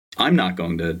 I'm not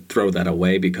going to throw that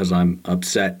away because I'm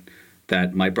upset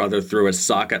that my brother threw a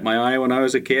sock at my eye when I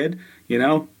was a kid.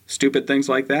 Stupid things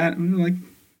like that. Like,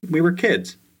 we were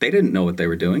kids. They didn't know what they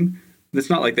were doing. It's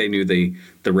not like they knew the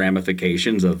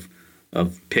ramifications of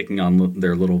picking on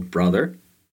their little brother.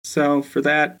 So for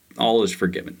that, all is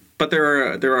forgiven. But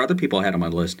there are other people I had on my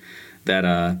list that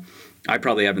I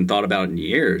probably haven't thought about in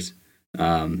years.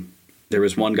 There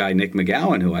was one guy, Nick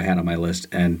McGowan, who I had on my list,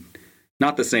 and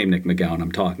not the same Nick McGowan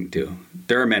I'm talking to.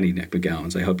 There are many Nick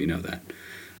McGowans. I hope you know that.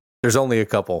 There's only a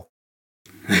couple.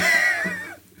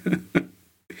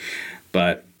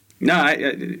 But no,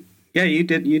 you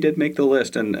did make the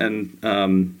list, and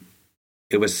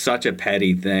it was such a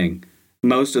petty thing.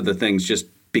 Most of the things just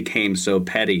became so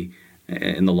petty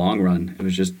in the long run. It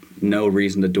was just no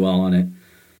reason to dwell on it.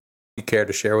 You care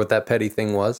to share what that petty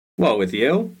thing was? Well, with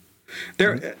you,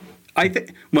 I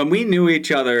think when we knew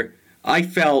each other, I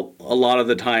felt a lot of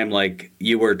the time like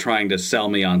you were trying to sell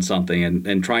me on something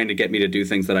and trying to get me to do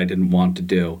things that I didn't want to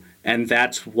do. And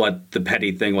that's what the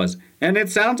petty thing was. And it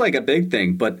sounds like a big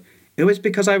thing, but it was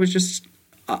because I was just,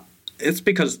 it's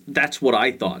because that's what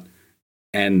I thought.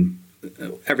 And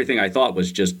everything I thought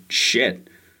was just shit,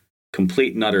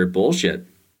 complete and utter bullshit.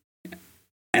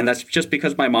 And that's just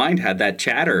because my mind had that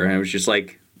chatter. And I was just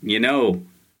like,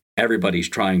 everybody's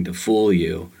trying to fool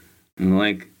you. And I'm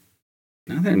like,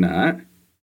 no, they're not.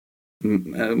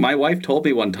 My wife told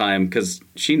me one time, because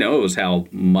she knows how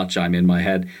much I'm in my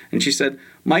head, and she said,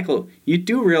 Michael, you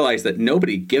do realize that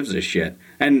nobody gives a shit.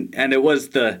 And it was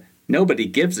the nobody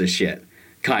gives a shit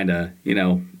kind of,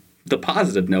 the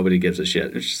positive nobody gives a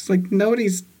shit. It's just like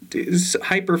nobody's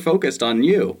hyper-focused on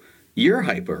you. You're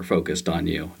hyper-focused on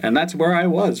you. And that's where I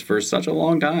was for such a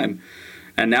long time.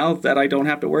 And now that I don't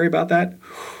have to worry about that,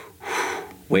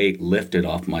 weight lifted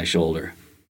off my shoulder.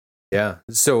 Yeah.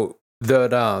 So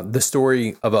the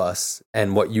story of us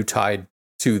and what you tied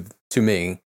to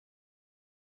me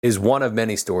is one of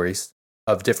many stories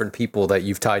of different people that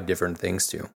you've tied different things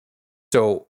to.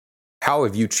 So how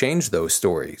have you changed those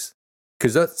stories?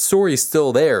 Because that story is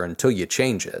still there until you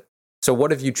change it. So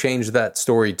what have you changed that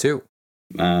story to?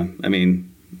 I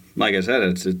mean, like I said,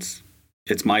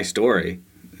 it's my story,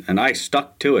 and I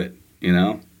stuck to it.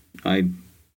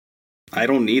 I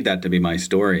don't need that to be my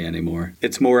story anymore.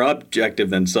 It's more objective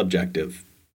than subjective.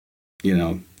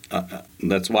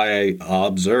 That's why I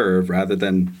observe rather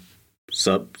than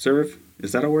subserve.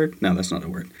 Is that a word? No, that's not a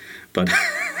word. But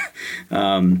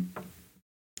I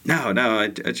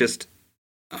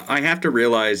have to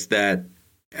realize that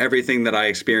everything that I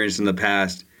experienced in the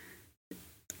past,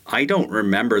 I don't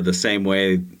remember the same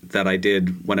way that I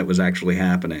did when it was actually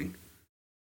happening.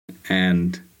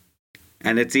 And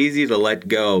it's easy to let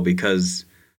go because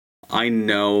I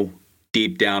know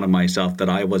deep down in myself that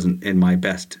I wasn't in my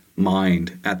best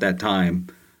mind at that time.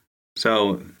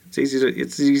 So it's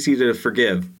easy to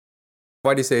forgive.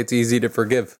 Why do you say it's easy to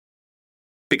forgive?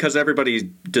 Because everybody's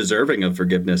deserving of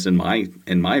forgiveness in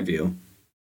my view.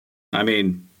 I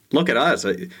mean, look at us.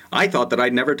 I thought that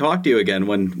I'd never talk to you again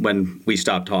when we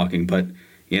stopped talking, but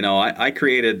I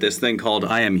created this thing called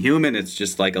I Am Human. It's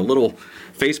just like a little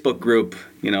Facebook group,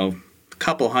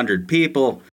 couple hundred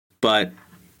people, but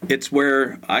it's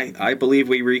where I believe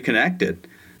we reconnected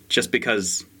just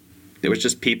because it was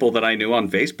just people that I knew on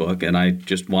Facebook, and I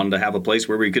just wanted to have a place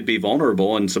where we could be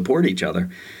vulnerable and support each other.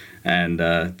 And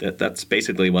that's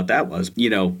basically what that was.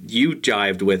 You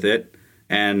jived with it,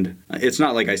 And it's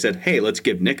not like I said, hey, let's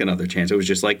give Nick another chance. It was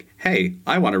just like, hey,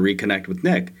 I want to reconnect with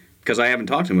Nick because I haven't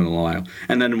talked to him in a while.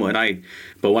 And then when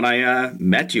I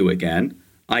met you again,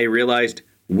 I realized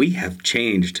we have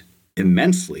changed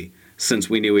immensely since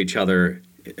we knew each other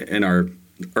in our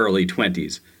early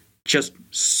 20s. Just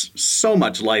so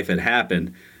much life had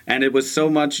happened, and it was so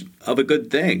much of a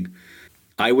good thing.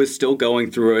 I was still going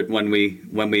through it when we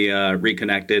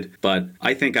reconnected, but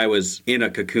I think I was in a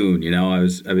cocoon. I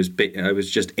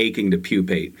was just aching to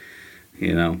pupate.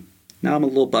 Now I'm a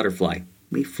little butterfly.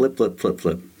 We flip, flip, flip,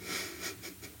 flip.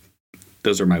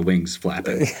 Those are my wings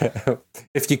flapping.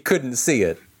 If you couldn't see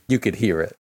it, you could hear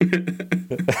it.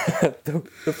 The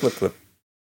flip, flip.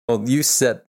 Well, you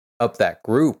set up that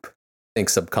group, I think,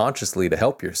 subconsciously to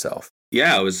help yourself.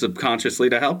 Yeah, it was subconsciously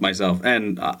to help myself,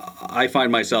 and I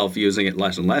find myself using it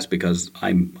less and less because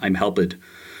I'm helped,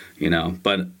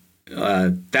 But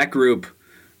that group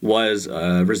was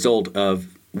a result of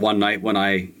one night when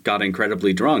I got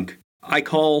incredibly drunk. I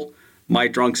call my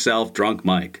drunk self Drunk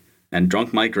Mike, and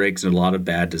Drunk Mike makes a lot of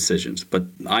bad decisions. But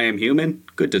I am human,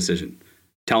 good decision.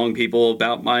 Telling people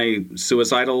about my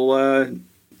suicidal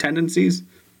tendencies,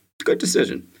 good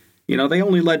decision. They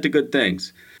only led to good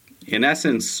things. In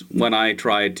essence, when I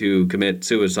tried to commit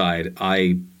suicide,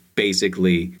 I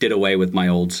basically did away with my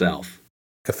old self.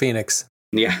 A phoenix.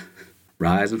 Yeah,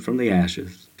 rising from the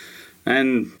ashes.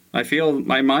 And I feel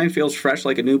my mind feels fresh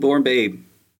like a newborn babe.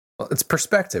 Well, it's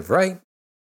perspective, right?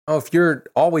 Oh, if you're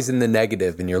always in the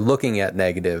negative and you're looking at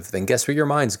negative, then guess where your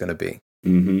mind's going to be?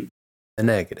 Mm-hmm. The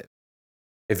negative.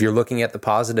 If you're looking at the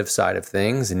positive side of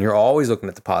things and you're always looking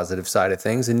at the positive side of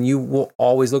things, and you will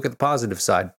always look at the positive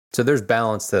side. So there's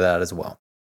balance to that as well.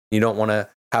 You don't want to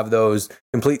have those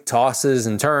complete tosses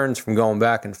and turns from going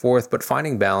back and forth, but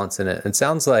finding balance in it. It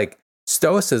sounds like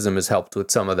Stoicism has helped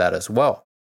with some of that as well.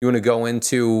 You want to go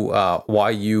into why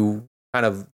you kind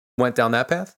of went down that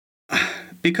path?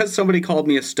 Because somebody called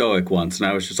me a Stoic once, and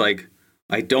I was just like,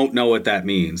 I don't know what that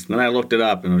means. Then I looked it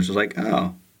up, and I was just like,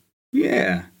 oh,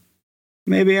 yeah,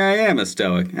 maybe I am a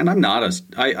Stoic. And I'm not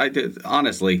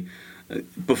honestly,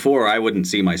 before I wouldn't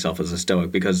see myself as a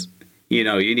Stoic because, you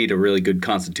need a really good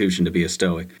constitution to be a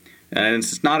Stoic. And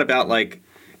it's not about like,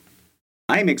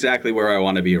 I'm exactly where I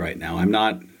want to be right now. I'm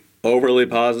not overly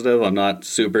positive. I'm not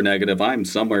super negative. I'm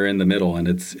somewhere in the middle, and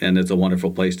it's a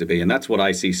wonderful place to be. And that's what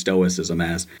I see Stoicism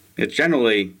as. It's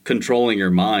generally controlling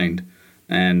your mind.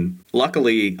 And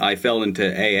luckily, I fell into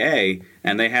AA,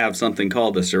 and they have something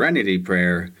called the Serenity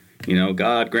Prayer.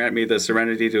 God grant me the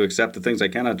serenity to accept the things I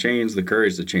cannot change, the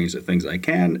courage to change the things I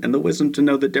can, and the wisdom to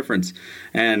know the difference.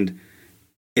 And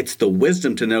it's the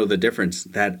wisdom to know the difference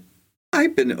that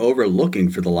I've been overlooking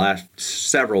for the last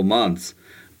several months.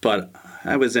 But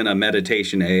I was in a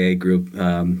meditation AA group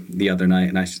the other night,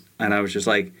 and I was just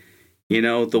like,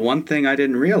 the one thing I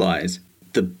didn't realize,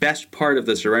 the best part of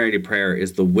the Serenity Prayer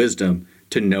is the wisdom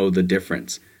to know the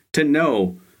difference, to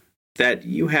know that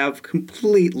you have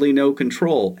completely no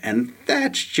control, and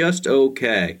that's just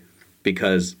okay,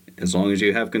 because as long as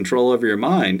you have control over your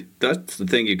mind, that's the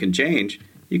thing you can change.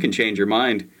 You can change your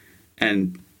mind,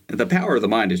 and the power of the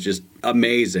mind is just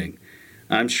amazing.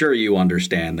 I'm sure you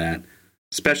understand that,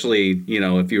 especially,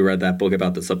 if you read that book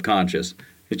about the subconscious.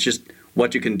 It's just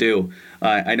what you can do.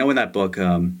 I know in that book,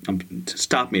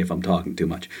 stop me if I'm talking too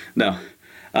much. No.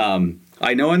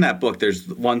 I know in that book, there's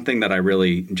one thing that I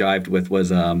really jived with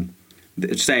was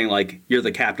it's saying, like, you're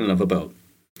the captain of a boat,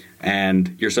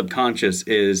 and your subconscious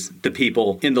is the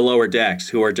people in the lower decks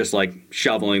who are just, like,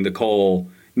 shoveling the coal,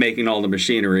 making all the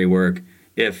machinery work.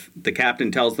 If the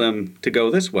captain tells them to go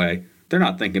this way, they're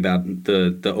not thinking about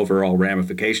the overall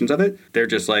ramifications of it. They're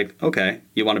just like, okay,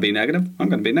 you want to be negative? I'm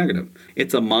going to be negative.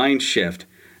 It's a mind shift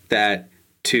that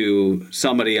to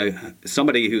somebody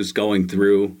who's going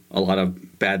through a lot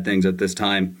of bad things at this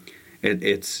time,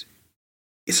 it's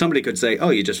somebody could say, oh,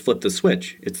 you just flip the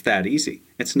switch. It's that easy.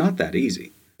 It's not that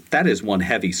easy. That is one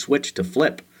heavy switch to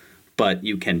flip, but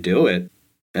you can do it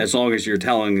as long as you're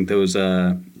telling those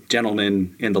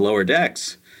gentlemen in the lower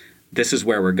decks, this is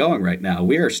where we're going right now.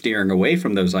 We are steering away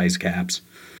from those ice caps.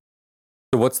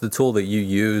 So what's the tool that you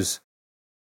use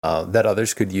that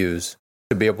others could use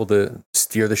to be able to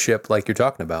steer the ship like you're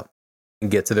talking about and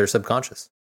get to their subconscious?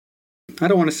 I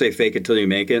don't want to say fake it till you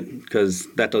make it, because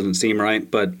that doesn't seem right,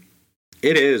 but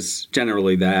it is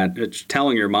generally that. It's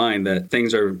telling your mind that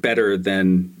things are better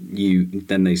than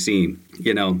they seem.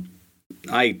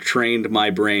 I trained my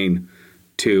brain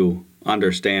to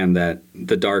understand that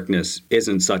the darkness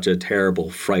isn't such a terrible,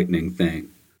 frightening thing.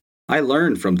 I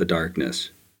learned from the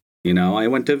darkness. I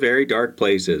went to very dark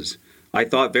places. I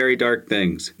thought very dark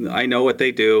things. I know what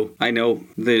they do. I know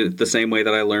the same way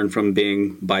that I learned from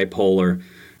being bipolar.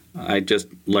 I just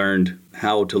learned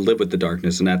how to live with the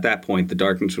darkness. And at that point, the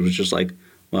darkness was just like,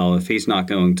 well, if he's not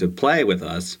going to play with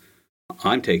us,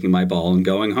 I'm taking my ball and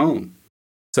going home.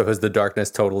 So has the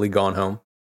darkness totally gone home?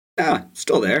 Yeah,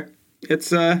 still there.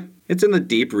 It's in the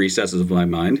deep recesses of my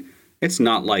mind. It's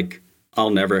not like I'll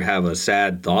never have a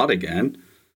sad thought again.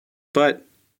 But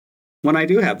when I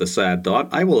do have the sad thought,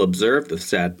 I will observe the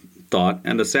sad thought,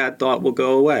 and the sad thought will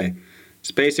go away.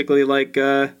 It's basically like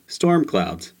storm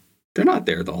clouds. They're not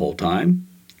there the whole time.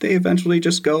 They eventually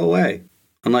just go away.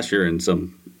 Unless you're in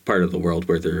some part of the world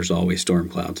where there's always storm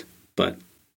clouds. But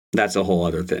that's a whole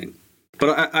other thing.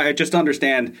 But I just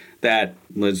understand that,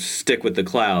 let's stick with the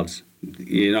clouds.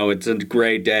 You know, it's a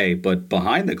gray day, but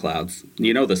behind the clouds,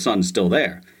 you know the sun's still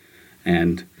there.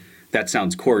 And that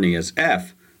sounds corny as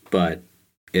F, but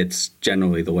it's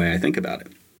generally the way I think about it.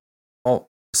 Well,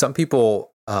 some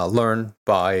people learn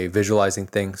by visualizing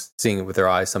things, seeing it with their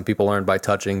eyes. Some people learn by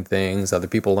touching things. Other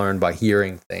people learn by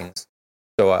hearing things.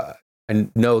 So I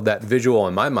know that visual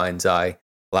in my mind's eye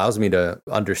allows me to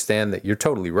understand that you're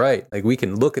totally right. Like, we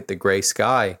can look at the gray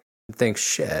sky and think,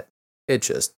 shit, it's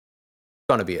just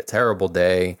going to be a terrible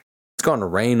day. It's going to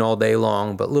rain all day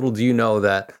long. But little do you know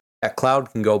that that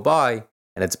cloud can go by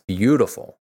and it's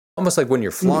beautiful. Almost like when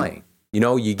you're flying. You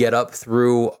know, you get up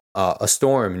through a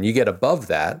storm and you get above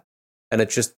that and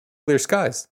it's just clear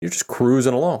skies. You're just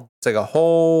cruising along. It's like a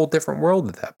whole different world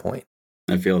at that point.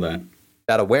 I feel that.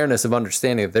 That awareness of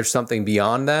understanding that there's something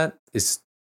beyond that is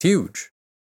huge.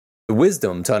 The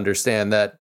wisdom to understand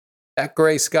that that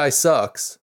gray sky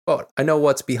sucks, but I know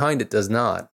what's behind it does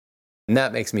not. And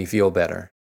that makes me feel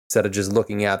better. Instead of just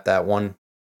looking at that one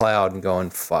cloud and going,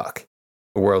 fuck,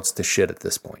 the world's to shit at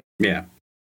this point. Yeah.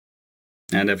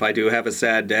 And if I do have a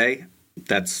sad day,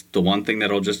 that's the one thing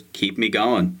that'll just keep me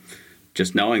going.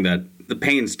 Just knowing that the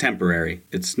pain's temporary.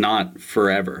 It's not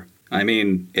forever. I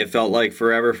mean, it felt like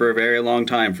forever for a very long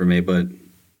time for me, but,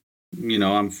 you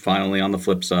know, I'm finally on the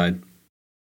flip side.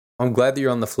 I'm glad that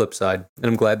you're on the flip side, and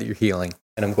I'm glad that you're healing,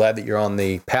 and I'm glad that you're on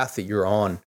the path that you're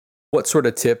on. What sort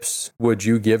of tips would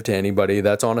you give to anybody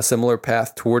that's on a similar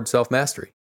path towards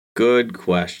self-mastery? Good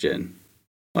question.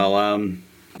 Well,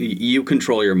 you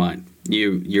control your mind.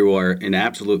 You are in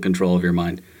absolute control of your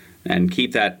mind, and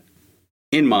keep that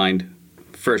in mind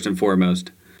first and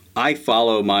foremost. I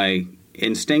follow my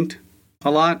instinct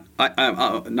a lot.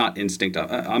 I not instinct.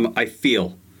 I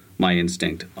feel my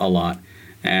instinct a lot,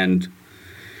 and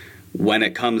when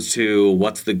it comes to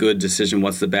what's the good decision,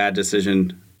 what's the bad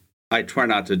decision, I try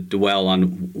not to dwell on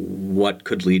what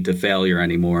could lead to failure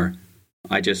anymore.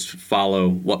 I just follow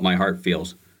what my heart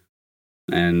feels.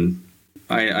 And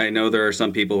I know there are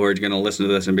some people who are going to listen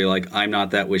to this and be like, I'm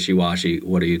not that wishy-washy.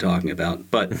 What are you talking about?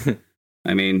 But,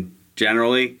 I mean,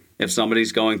 generally, if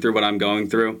somebody's going through what I'm going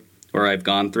through or I've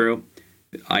gone through,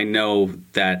 I know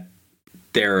that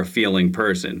they're a feeling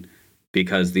person,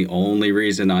 because the only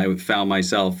reason I found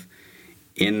myself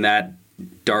in that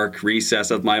dark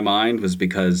recess of my mind was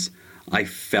because I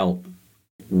felt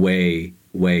way,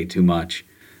 way too much.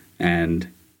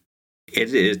 And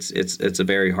it's a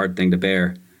very hard thing to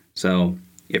bear. So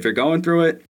if you're going through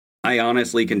it, I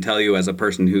honestly can tell you as a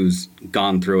person who's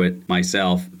gone through it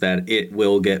myself that it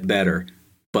will get better.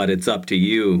 But it's up to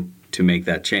you to make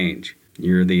that change.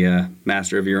 You're the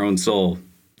master of your own soul.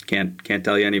 Can't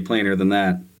tell you any plainer than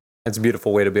that. That's a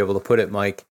beautiful way to be able to put it,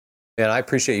 Mike. And I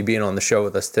appreciate you being on the show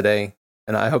with us today.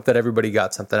 And I hope that everybody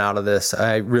got something out of this.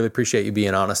 I really appreciate you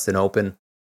being honest and open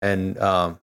and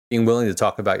being willing to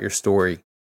talk about your story.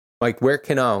 Mike, where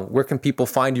can people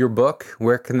find your book?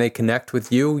 Where can they connect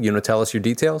with you? You know, tell us your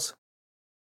details.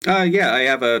 Yeah, I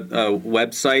have a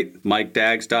website,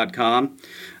 MikeDaggs.com.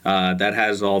 That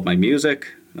has all of my music,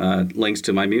 links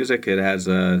to my music. It has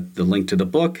the link to the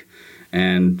book.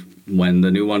 And when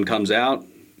the new one comes out,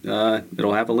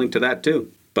 it'll have a link to that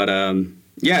too. But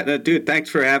yeah, dude, thanks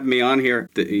for having me on here.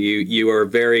 You are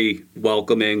very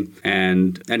welcoming,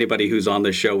 and anybody who's on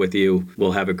the show with you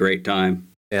will have a great time.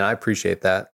 And I appreciate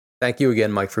that. Thank you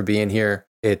again, Mike, for being here.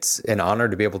 It's an honor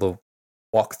to be able to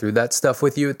walk through that stuff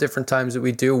with you at different times that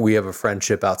we do. We have a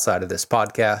friendship outside of this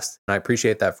podcast, and I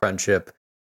appreciate that friendship.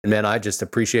 And man, I just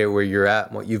appreciate where you're at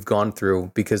and what you've gone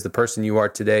through, because the person you are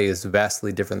today is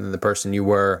vastly different than the person you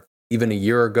were even a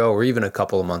year ago or even a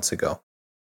couple of months ago.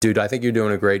 Dude, I think you're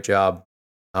doing a great job.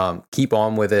 Keep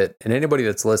on with it. And anybody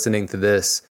that's listening to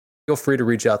this, feel free to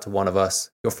reach out to one of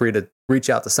us. Feel free to reach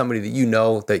out to somebody that you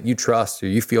know, that you trust, or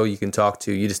you feel you can talk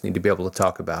to. You just need to be able to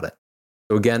talk about it.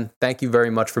 So again, thank you very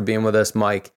much for being with us,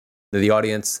 Mike. To the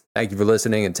audience, thank you for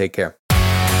listening, and take care.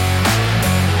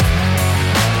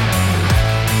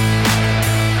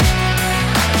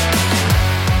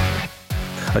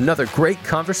 Another great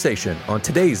conversation on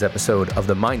today's episode of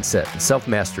the Mindset and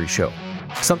Self-Mastery Show.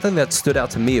 Something that stood out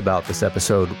to me about this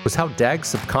episode was how Dag's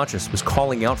subconscious was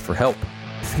calling out for help.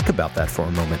 Think about that for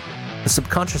a moment. The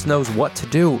subconscious knows what to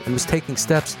do and was taking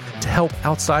steps to help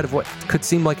outside of what could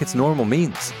seem like its normal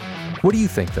means. What do you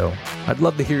think, though? I'd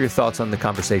love to hear your thoughts on the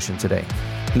conversation today.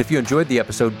 And if you enjoyed the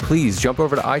episode, please jump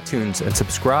over to iTunes and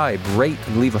subscribe, rate,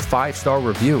 and leave a 5-star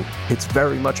review. It's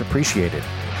very much appreciated.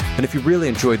 And if you really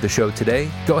enjoyed the show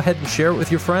today, go ahead and share it with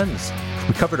your friends.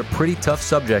 We covered a pretty tough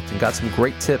subject and got some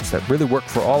great tips that really work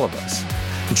for all of us.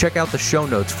 And check out the show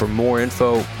notes for more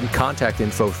info and contact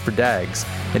info for Dags.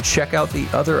 And check out the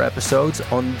other episodes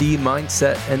on the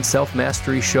Mindset and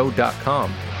Self-Mastery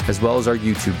Show.com, as well as our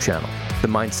YouTube channel, The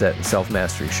Mindset and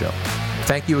Self-Mastery Show.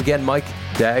 Thank you again, Mike,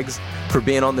 Dags, for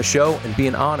being on the show and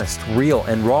being honest, real,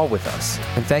 and raw with us.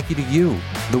 And thank you to you,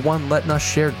 the one letting us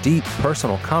share deep,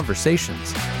 personal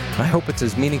conversations. I hope it's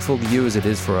as meaningful to you as it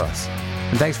is for us.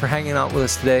 And thanks for hanging out with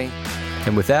us today.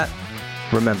 And with that,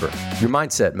 remember, your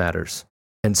mindset matters,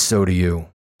 and so do you.